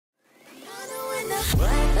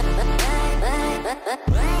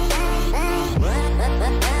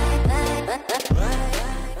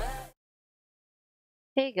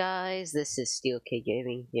Hey guys, this is SteelK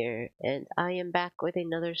Gaming here, and I am back with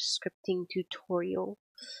another scripting tutorial.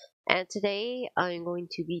 And today I'm going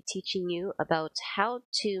to be teaching you about how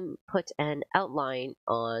to put an outline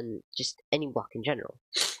on just any block in general.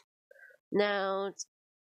 Now,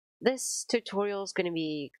 this tutorial is going to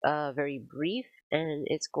be very brief, and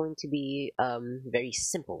it's going to be very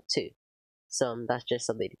simple too. So that's just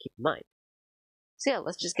something to keep in mind. So yeah,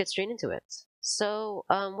 let's just get straight into it. So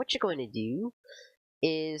what you're going to do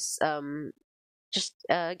is just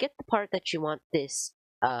get the part that you want this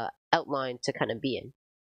outline to kind of be in.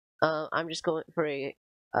 I'm just going for a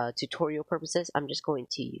tutorial purposes. I'm just going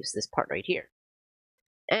to use this part right here.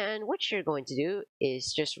 And what you're going to do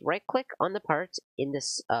is just right click on the part in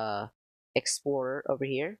this explorer over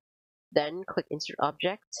here, then click insert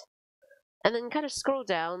object, and then kind of scroll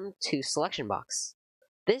down to selection box.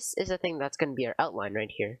 This is a thing that's going to be our outline right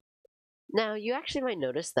here. Now you actually might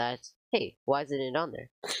notice that, hey, why isn't it on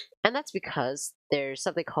there? And that's because there's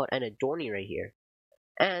something called an adornee right here.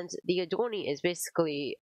 And the adornee is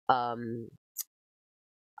basically, how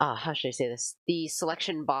should I say this? The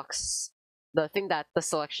selection box, the thing that the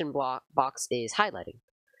selection box is highlighting.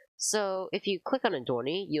 So if you click on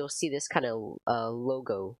adornee, you'll see this kind of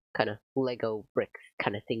logo, kind of Lego brick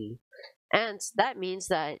kind of thingy. And that means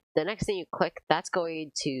that the next thing you click, that's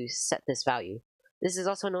going to set this value. This is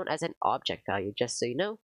also known as an object value, just so you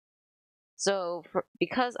know. So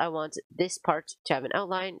because I want this part to have an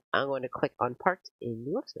outline, I'm going to click on part in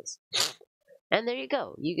the workspace. And there you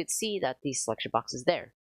go. You can see that the selection box is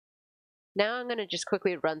there. Now I'm going to just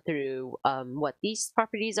quickly run through what these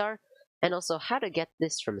properties are and also how to get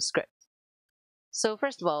this from a script. So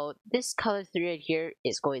first of all, this color thread here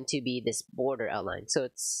is going to be this border outline. So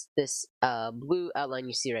it's this blue outline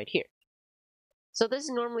you see right here. So this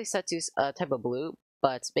is normally set to a type of blue,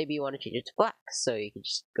 but maybe you want to change it to black. So you can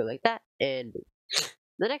just go like that and boom.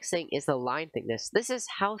 The next thing is the line thickness. This is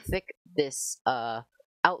how thick this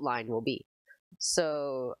outline will be.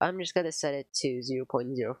 So I'm just going to set it to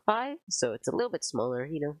 0.05, so it's a little bit smaller,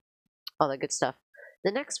 you know, all that good stuff.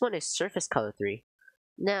 The next one is surface color 3.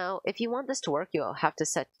 Now, if you want this to work, you'll have to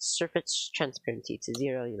set surface transparency to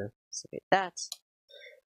 0, you know, so like that.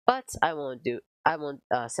 But I won't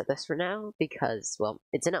set this for now because, well,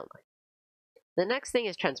 it's an outline. The next thing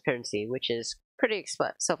is transparency, which is pretty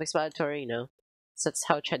self-explanatory, you know. So that's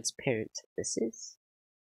how transparent this is.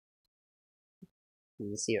 You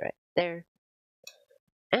can see right there.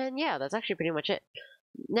 And yeah, that's actually pretty much it.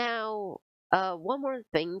 Now, one more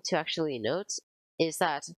thing to actually note is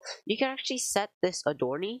that you can actually set this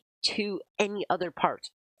adornee to any other part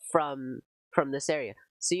from this area.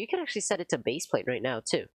 So you can actually set it to base plate right now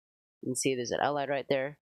too. You can see there's an outline right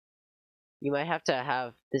there. You might have to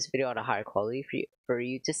have this video at a higher quality for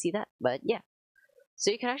you to see that, but yeah. So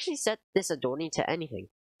you can actually set this adornee to anything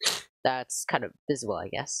that's kind of visible, I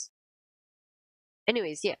guess.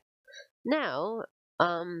 Anyways, yeah. Now,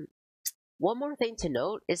 one more thing to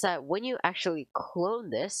note is that when you actually clone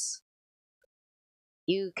this,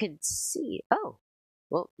 you can see, oh,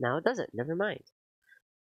 well, now it doesn't, never mind.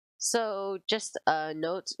 So just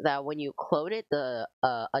note that when you clone it, the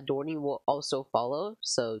adornee will also follow,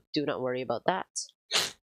 so do not worry about that.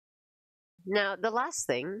 Now, the last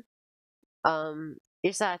thing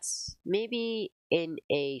is that maybe in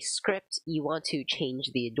a script you want to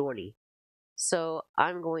change the adornee. So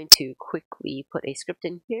I'm going to quickly put a script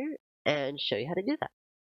in here and show you how to do that.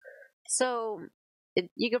 So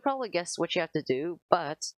you could probably guess what you have to do,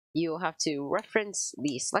 but you'll have to reference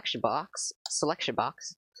the selection box.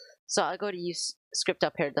 So I'll go to use script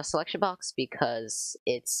up here, the selection box, because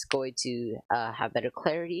it's going to have better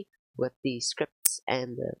clarity with the scripts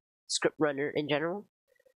and the script runner in general.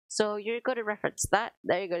 So you're going to reference that.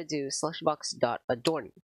 Then you're going to do selection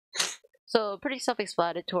box.adornee. So pretty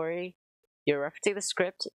self-explanatory. You're referencing the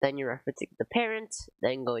script, then you're referencing the parent,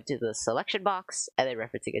 then going to the selection box, and then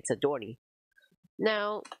referencing its adornee.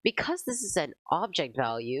 Now, because this is an object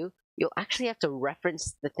value, you'll actually have to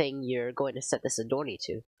reference the thing you're going to set this adornee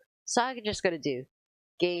to. So I'm just going to do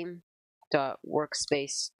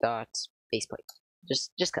game.workspace.baseplate,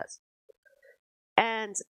 just cause.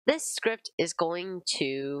 And this script is going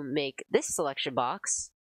to make this selection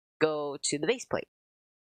box go to the base plate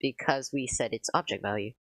because we set its object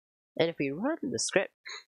value. And if we run the script,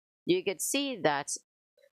 you can see that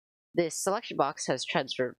this selection box has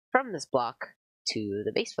transferred from this block to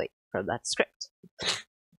the base plate from that script.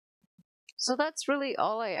 So that's really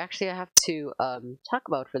all I actually have to talk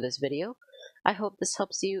about for this video. I hope this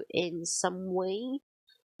helps you in some way.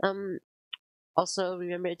 Also,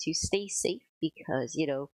 remember to stay safe because, you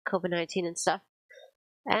know, COVID-19 and stuff.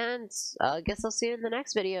 And I guess I'll see you in the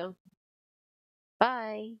next video.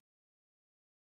 Bye!